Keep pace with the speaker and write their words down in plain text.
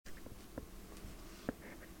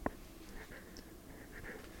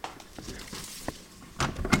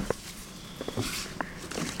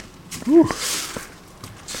Whew.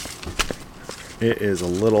 It is a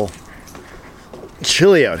little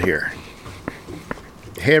chilly out here.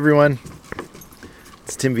 Hey everyone,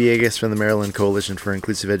 it's Tim Villegas from the Maryland Coalition for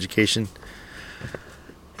Inclusive Education,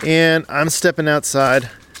 and I'm stepping outside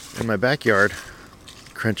in my backyard,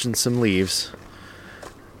 crunching some leaves,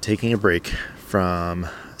 taking a break from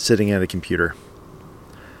sitting at a computer.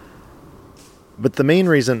 But the main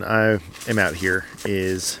reason I am out here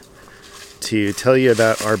is to tell you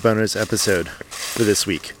about our bonus episode for this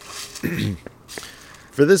week.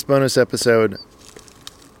 For this bonus episode,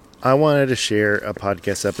 I wanted to share a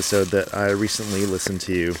podcast episode that I recently listened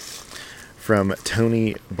to from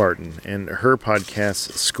Toni Barton and her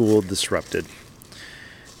podcast, School Disrupted.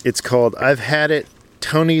 It's called I've Had It,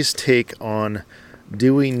 Toni's Take on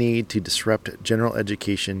Do We Need to Disrupt General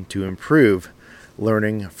Education to Improve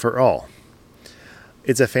Learning for All?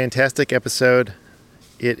 It's a fantastic episode.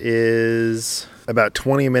 It is about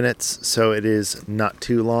 20 minutes, so it is not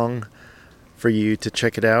too long for you to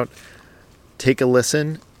check it out. Take a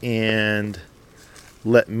listen and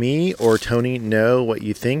let me or Toni know what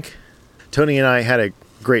you think. Toni and I had a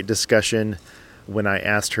great discussion when I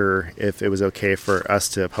asked her if it was okay for us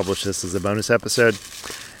to publish this as a bonus episode.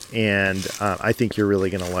 And I think you're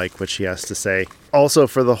really going to like what she has to say. Also,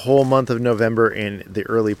 for the whole month of November and the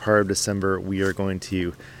early part of December, we are going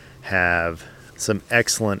to have some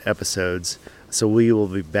excellent episodes. So we will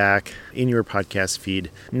be back in your podcast feed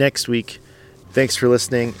next week. Thanks for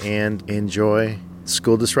listening and enjoy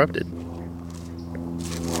School Disrupted.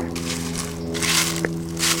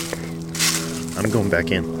 I'm going back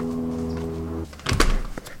in.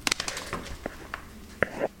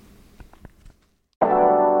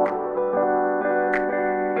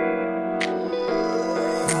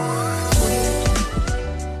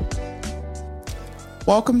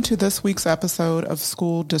 Welcome to this week's episode of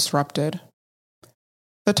School Disrupted.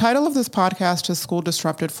 The title of this podcast is School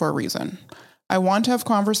Disrupted for a reason. I want to have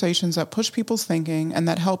conversations that push people's thinking and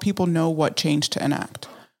that help people know what change to enact.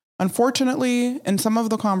 Unfortunately, in some of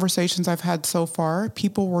the conversations I've had so far,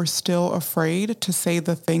 people were still afraid to say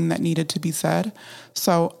the thing that needed to be said.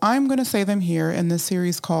 So I'm going to say them here in this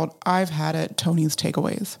series called I've Had It, Toni's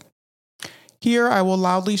Takeaways. Here, I will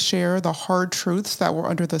loudly share the hard truths that were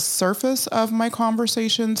under the surface of my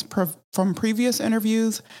conversations from previous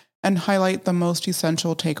interviews and highlight the most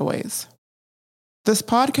essential takeaways. This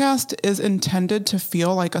podcast is intended to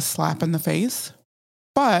feel like a slap in the face,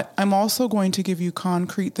 but I'm also going to give you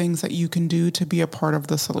concrete things that you can do to be a part of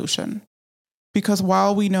the solution. Because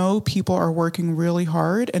while we know people are working really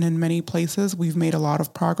hard and in many places we've made a lot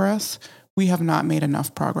of progress, we have not made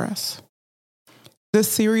enough progress. This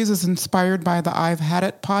series is inspired by the I've Had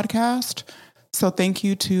It podcast, so thank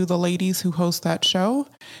you to the ladies who host that show,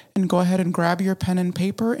 and go ahead and grab your pen and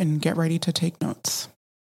paper and get ready to take notes.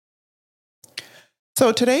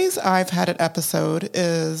 So today's I've Had It episode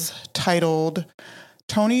is titled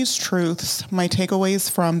Toni's Truths, My Takeaways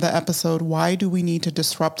from the episode, Why Do We Need to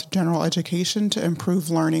Disrupt General Education to Improve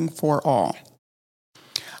Learning for All?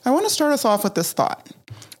 I want to start us off with this thought.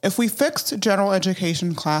 If we fixed general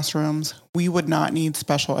education classrooms, we would not need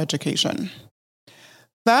special education.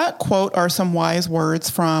 That quote are some wise words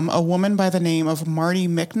from a woman by the name of Marty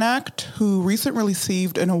Micknacht, who recently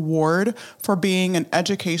received an award for being an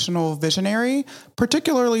educational visionary,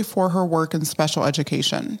 particularly for her work in special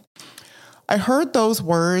education. I heard those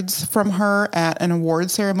words from her at an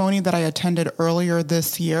award ceremony that I attended earlier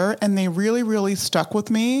this year, and they really, really stuck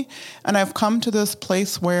with me. And I've come to this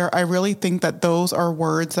place where I really think that those are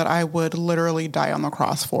words that I would literally die on the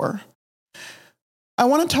cross for. I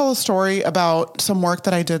want to tell a story about some work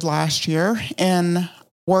that I did last year in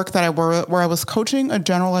work that where I was coaching a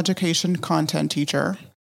general education content teacher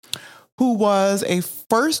who was a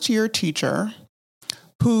first-year teacher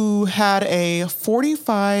who had a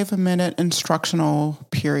 45-minute instructional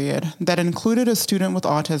period that included a student with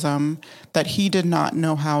autism that he did not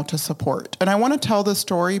know how to support. And I want to tell this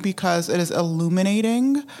story because it is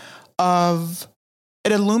illuminates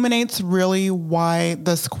really why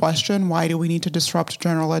this question, why do we need to disrupt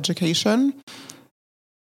general education?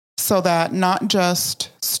 So that not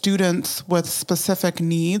just students with specific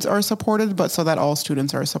needs are supported, but so that all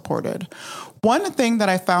students are supported. One thing that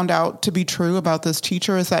I found out to be true about this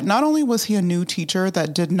teacher is that not only was he a new teacher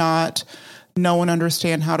that did not know and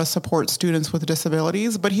understand how to support students with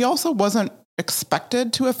disabilities, but he also wasn't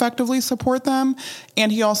expected to effectively support them,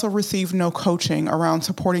 and he also received no coaching around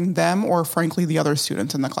supporting them or, frankly, the other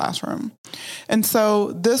students in the classroom. And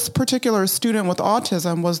so this particular student with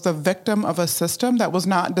autism was the victim of a system that was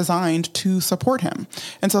not designed to support him.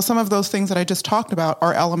 And so some of those things that I just talked about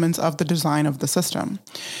are elements of the design of the system.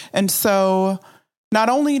 And so Not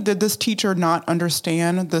only did this teacher not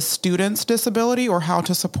understand the student's disability or how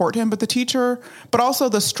to support him, but also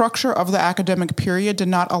the structure of the academic period did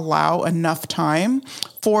not allow enough time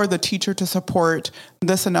for the teacher to support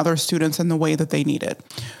this and other students in the way that they needed.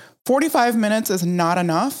 45 minutes is not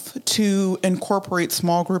enough to incorporate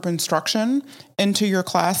small group instruction into your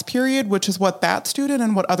class period, which is what that student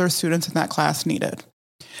and what other students in that class needed.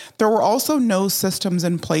 There were also no systems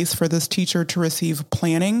in place for this teacher to receive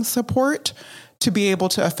planning support to be able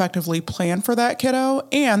to effectively plan for that kiddo.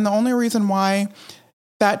 And the only reason why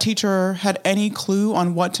that teacher had any clue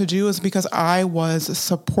on what to do is because I was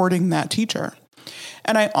supporting that teacher.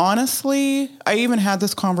 And I even had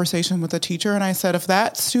this conversation with the teacher, and I said, if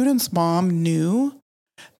that student's mom knew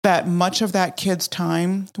that much of that kid's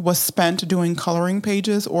time was spent doing coloring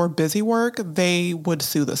pages or busy work, they would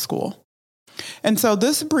sue the school. And so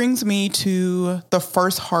this brings me to the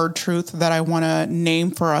first hard truth that I want to name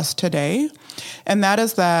for us today, and that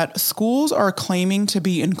is that schools are claiming to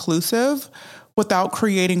be inclusive without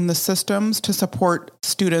creating the systems to support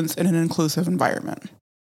students in an inclusive environment.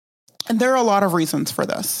 And there are a lot of reasons for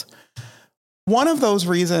this. One of those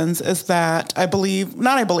reasons is that I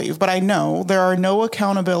know there are no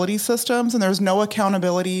accountability systems, and there's no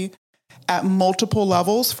accountability at multiple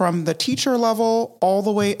levels, from the teacher level all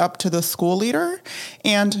the way up to the school leader.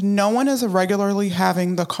 And no one is regularly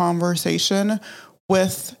having the conversation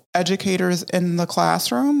with educators in the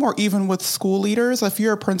classroom or even with school leaders, if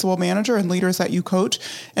you're a principal manager and leaders that you coach,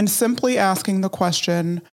 and simply asking the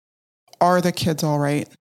question, are the kids all right?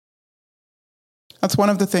 That's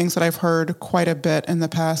one of the things that I've heard quite a bit in the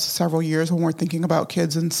past several years when we're thinking about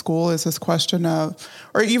kids in school, is this question of,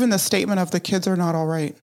 or even the statement of, the kids are not all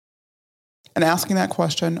right. And asking that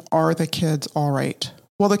question, are the kids all right?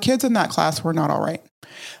 Well, the kids in that class were not all right.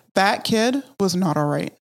 That kid was not all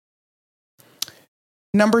right.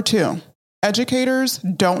 Number 2, educators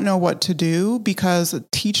don't know what to do because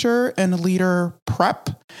teacher and leader prep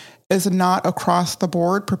is not across the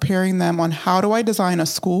board preparing them on how do I design a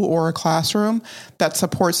school or a classroom that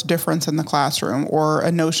supports difference in the classroom, or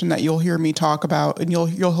a notion that you'll hear me talk about, and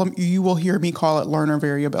you will hear me call it learner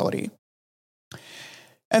variability.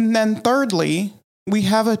 And then thirdly, we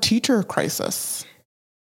have a teacher crisis.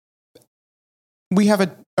 We have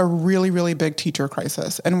a really, really big teacher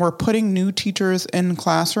crisis, and we're putting new teachers in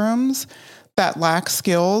classrooms that lack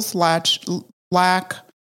skills, lack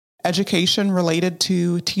education related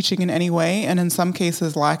to teaching in any way, and in some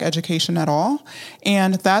cases lack education at all.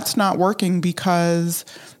 And that's not working because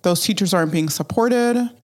those teachers aren't being supported.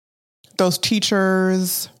 Those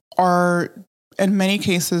teachers are, in many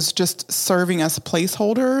cases, just serving as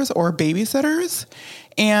placeholders or babysitters.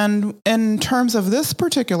 And in terms of this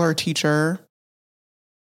particular teacher,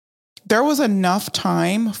 there was enough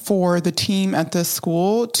time for the team at this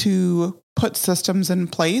school to put systems in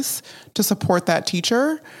place to support that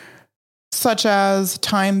teacher, such as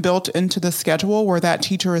time built into the schedule where that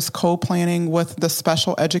teacher is co-planning with the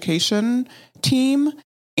special education team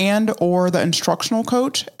and or the instructional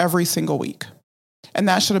coach every single week. And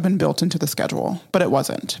that should have been built into the schedule, but it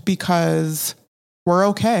wasn't, because we're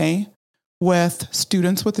okay with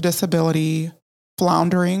students with a disability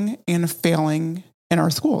floundering and failing in our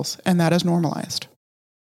schools, and that is normalized.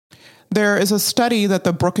 There is a study that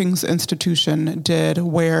the Brookings Institution did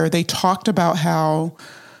where they talked about how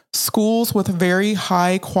schools with very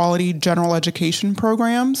high quality general education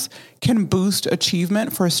programs can boost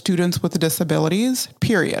achievement for students with disabilities,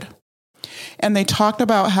 period. And they talked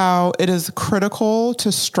about how it is critical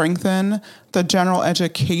to strengthen the general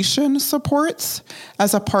education supports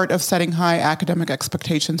as a part of setting high academic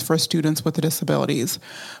expectations for students with disabilities.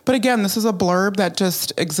 But again, this is a blurb that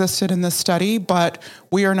just existed in this study, but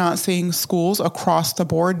we are not seeing schools across the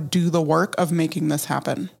board do the work of making this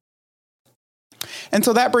happen. And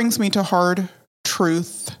so that brings me to hard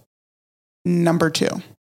truth number 2.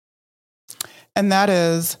 And that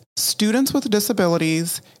is, students with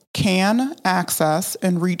disabilities can access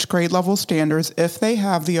and reach grade level standards if they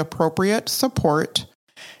have the appropriate support.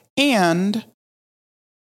 And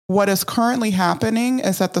what is currently happening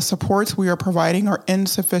is that the supports we are providing are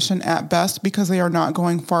insufficient at best because they are not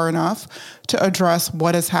going far enough to address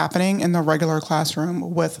what is happening in the regular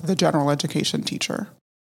classroom with the general education teacher.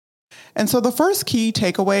 And so the first key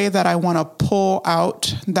takeaway that I want to pull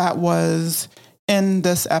out that was in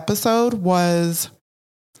this episode was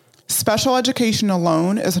special education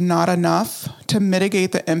alone is not enough to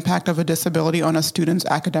mitigate the impact of a disability on a student's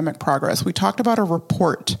academic progress. We talked about a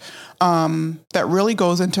report that really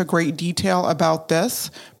goes into great detail about this,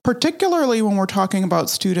 particularly when we're talking about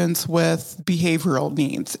students with behavioral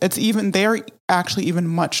needs. They're actually even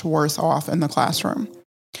much worse off in the classroom.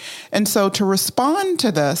 And so to respond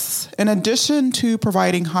to this, in addition to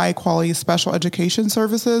providing high quality special education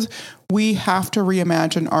services, we have to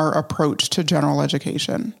reimagine our approach to general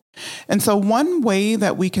education. And so one way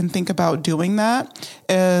that we can think about doing that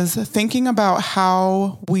is thinking about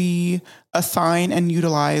how we assign and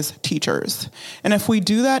utilize teachers. And if we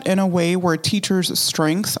do that in a way where teachers'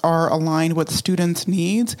 strengths are aligned with students'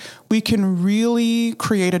 needs, we can really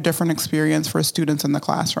create a different experience for students in the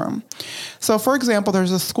classroom. So for example,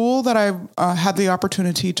 there's a school that I've had the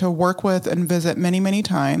opportunity to work with and visit many, many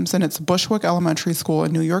times, and it's Bushwick Elementary School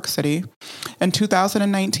in New York City. In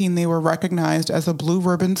 2019, they were recognized as a Blue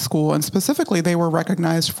Ribbon school, and specifically they were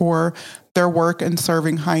recognized for their work in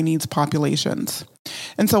serving high needs populations.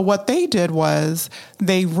 And so what they did was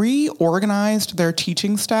they reorganized their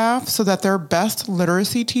teaching staff so that their best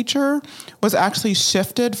literacy teacher was actually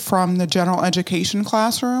shifted from the general education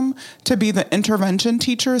classroom to be the intervention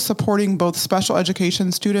teacher supporting both special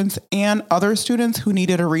education students and other students who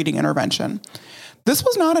needed a reading intervention. This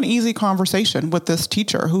was not an easy conversation with this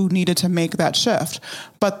teacher who needed to make that shift,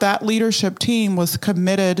 but that leadership team was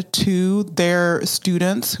committed to their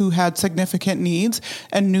students who had significant needs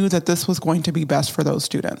and knew that this was going to be best for those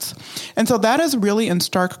students. And so that is really in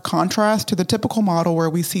stark contrast to the typical model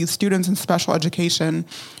where we see students in special education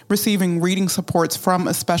receiving reading supports from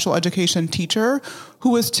a special education teacher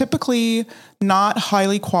who is typically not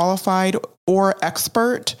highly qualified or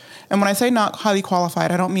expert. And when I say not highly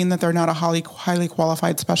qualified, I don't mean that they're not a highly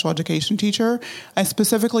qualified special education teacher. I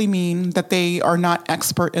specifically mean that they are not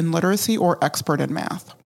expert in literacy or expert in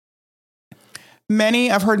math.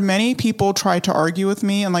 I've heard many people try to argue with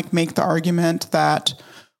me and make the argument that,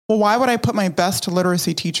 well, why would I put my best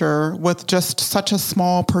literacy teacher with just such a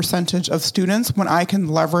small percentage of students when I can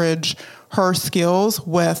leverage her skills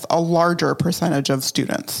with a larger percentage of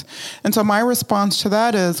students? And so my response to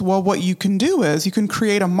that is, well, what you can do is you can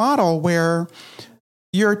create a model where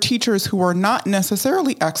your teachers who are not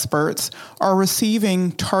necessarily experts are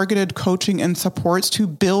receiving targeted coaching and supports to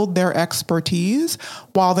build their expertise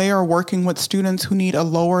while they are working with students who need a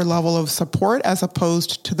lower level of support as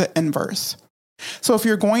opposed to the inverse. So if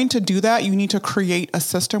you're going to do that, you need to create a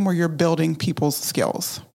system where you're building people's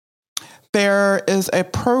skills. There is a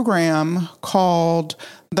program called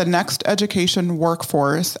the Next Education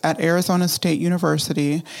Workforce at Arizona State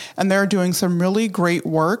University, and they're doing some really great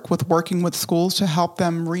work working with schools to help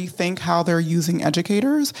them rethink how they're using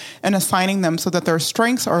educators and assigning them so that their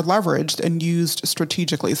strengths are leveraged and used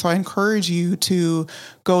strategically. So I encourage you to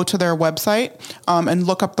go to their website and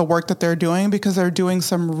look up the work that they're doing, because they're doing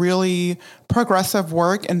some really progressive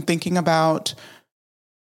work and thinking about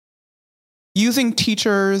using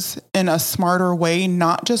teachers in a smarter way,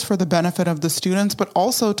 not just for the benefit of the students, but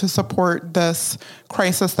also to support this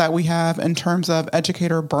crisis that we have in terms of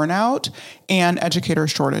educator burnout and educator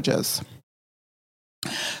shortages.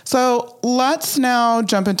 So let's now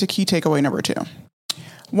jump into key takeaway number 2.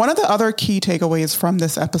 One of the other key takeaways from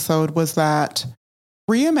this episode was that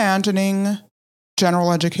reimagining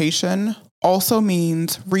general education also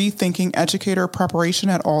means rethinking educator preparation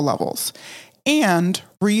at all levels, and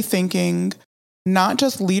rethinking not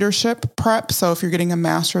just leadership prep, so if you're getting a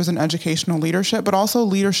master's in educational leadership, but also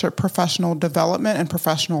leadership professional development and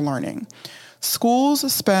professional learning.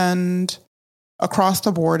 Schools spend across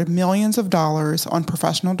the board millions of dollars on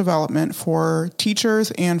professional development for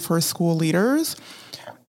teachers and for school leaders.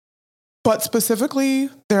 But specifically,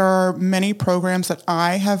 there are many programs that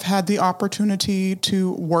I have had the opportunity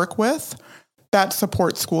to work with that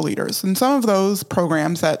support school leaders. And some of those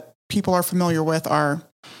programs that people are familiar with are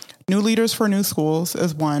New Leaders for New Schools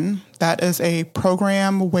is one. That is a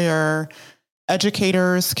program where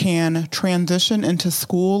educators can transition into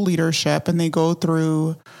school leadership, and they go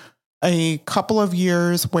through a couple of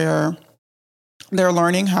years where they're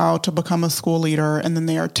learning how to become a school leader, and then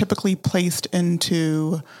they are typically placed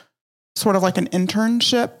into sort of like an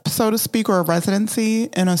internship, so to speak, or a residency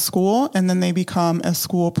in a school, and then they become a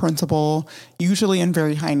school principal, usually in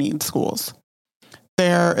very high need schools.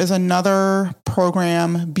 There is another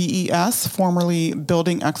program, BES, formerly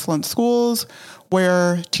Building Excellent Schools,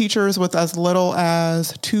 where teachers with as little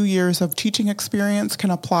as 2 years of teaching experience can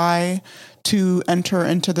apply to enter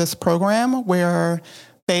into this program, where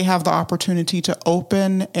they have the opportunity to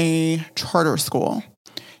open a charter school.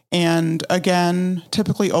 And again,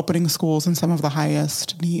 typically opening schools in some of the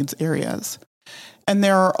highest needs areas. And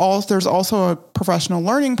there's also a professional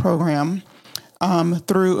learning program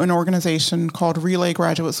through an organization called Relay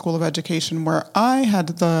Graduate School of Education, where I had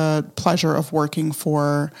the pleasure of working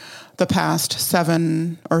for the past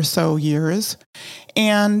 7 or so years.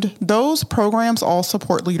 And those programs all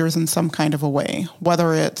support leaders in some kind of a way,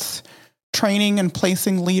 whether it's training and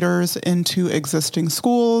placing leaders into existing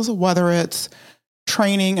schools, whether it's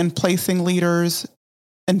training and placing leaders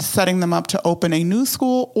and setting them up to open a new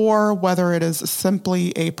school, or whether it is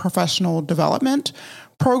simply a professional development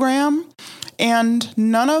program. And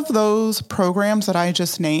none of those programs that I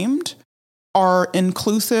just named are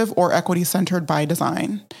inclusive or equity-centered by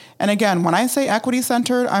design. And again, when I say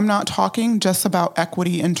equity-centered, I'm not talking just about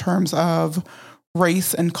equity in terms of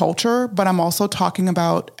race and culture, but I'm also talking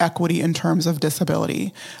about equity in terms of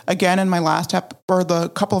disability. Again, in my last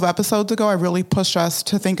the couple of episodes ago, I really pushed us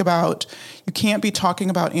to think about, you can't be talking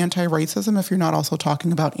about anti-racism if you're not also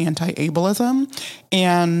talking about anti-ableism.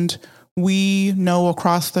 And we know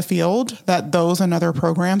across the field that those and other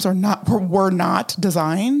programs were not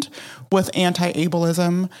designed with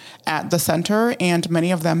anti-ableism at the center, and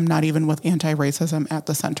many of them not even with anti-racism at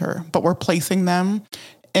the center, but we're placing them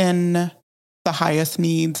in the highest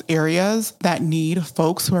needs areas that need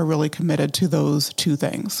folks who are really committed to those two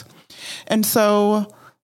things. And so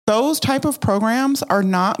those type of programs are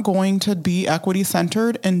not going to be equity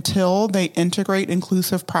centered until they integrate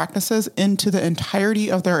inclusive practices into the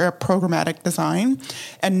entirety of their programmatic design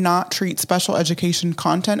and not treat special education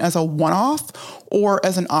content as a one-off or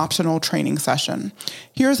as an optional training session.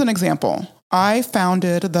 Here's an example. I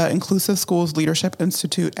founded the Inclusive Schools Leadership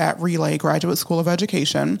Institute at Relay Graduate School of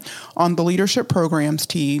Education on the leadership programs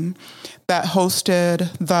team that housed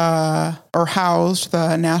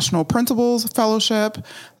the National Principals Fellowship,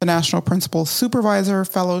 the National Principal Supervisor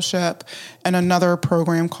Fellowship, and another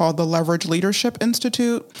program called the Leverage Leadership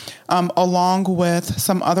Institute, along with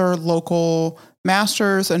some other local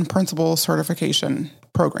master's and principal certification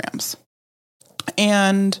programs.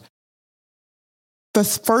 And the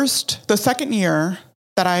second year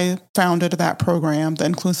that I founded that program, the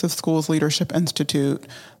Inclusive Schools Leadership Institute,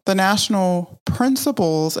 the National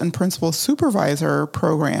Principals and Principal Supervisor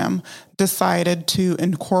program decided to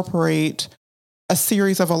incorporate a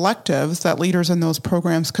series of electives that leaders in those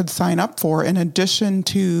programs could sign up for in addition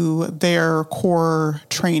to their core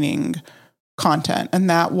training content. And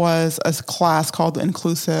that was a class called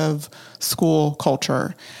Inclusive School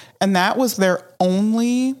Culture. And that was their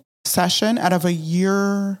only session out of a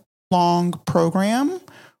year-long program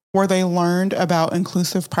where they learned about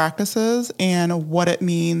inclusive practices and what it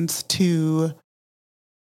means to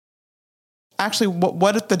actually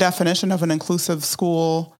what the definition of an inclusive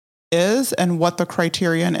school is and what the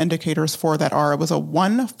criteria and indicators for that are. It was a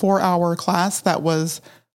 4-hour class that was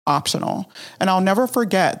optional. And I'll never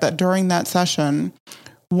forget that during that session,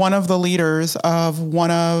 one of the leaders of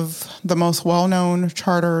one of the most well-known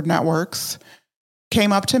charter networks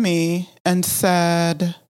came up to me and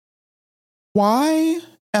said, why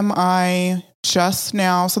am I just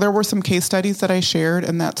now? So there were some case studies that I shared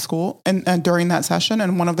in that school and during that session.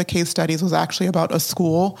 And one of the case studies was actually about a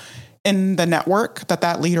school in the network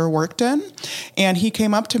that leader worked in. And he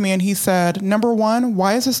came up to me and he said, number one,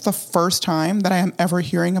 why is this the first time that I am ever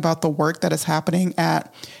hearing about the work that is happening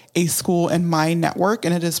at a school in my network?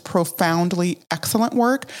 And it is profoundly excellent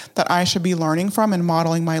work that I should be learning from and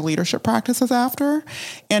modeling my leadership practices after.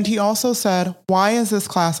 And he also said, why is this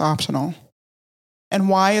class optional? And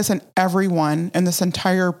why isn't everyone in this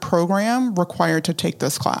entire program required to take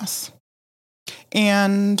this class?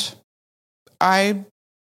 And I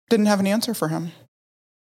didn't have an answer for him.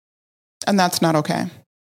 And that's not okay.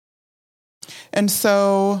 And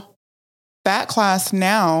so that class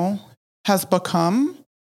now has become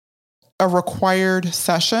a required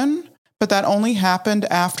session, but that only happened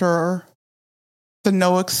after the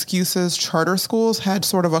No Excuses charter schools had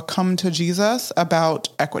sort of a come to Jesus about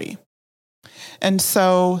equity. And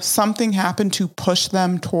so something happened to push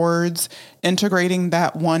them towards integrating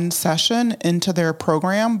that one session into their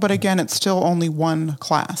program. But again, it's still only one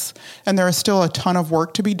class. And there is still a ton of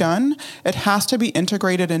work to be done. It has to be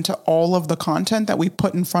integrated into all of the content that we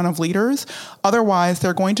put in front of leaders. Otherwise,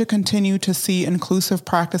 they're going to continue to see inclusive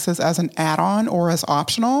practices as an add-on or as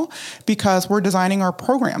optional because we're designing our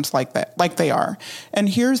programs like that, like they are. And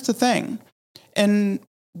here's the thing. And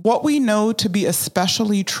what we know to be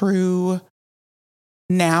especially true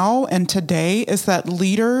now and today is that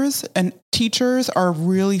leaders and teachers are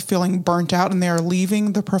really feeling burnt out and they are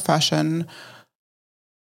leaving the profession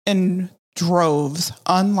in droves,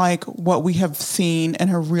 unlike what we have seen in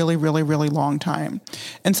a really, really, really long time.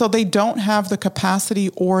 And so they don't have the capacity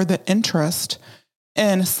or the interest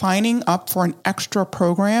in signing up for an extra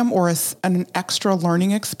program or an extra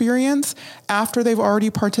learning experience after they've already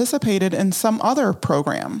participated in some other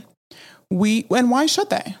program. And why should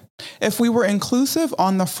they? If we were inclusive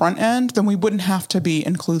on the front end, then we wouldn't have to be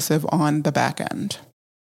inclusive on the back end.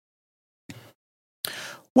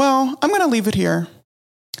 Well, I'm going to leave it here.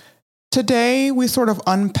 Today, we sort of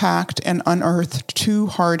unpacked and unearthed two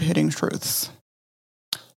hard-hitting truths.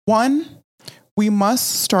 One, we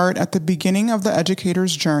must start at the beginning of the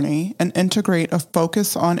educator's journey and integrate a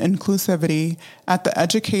focus on inclusivity at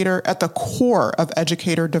the core of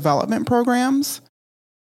educator development programs,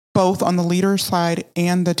 both on the leader side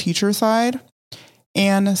and the teacher side.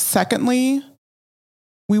 And secondly,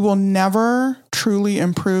 we will never truly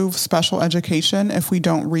improve special education if we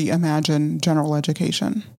don't reimagine general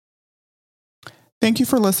education. Thank you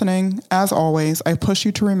for listening. As always, I push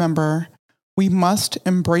you to remember, we must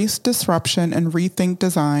embrace disruption and rethink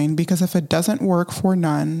design, because if it doesn't work for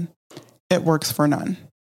none, it works for none.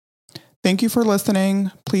 Thank you for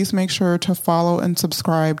listening. Please make sure to follow and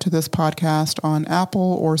subscribe to this podcast on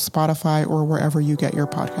Apple or Spotify or wherever you get your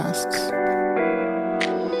podcasts.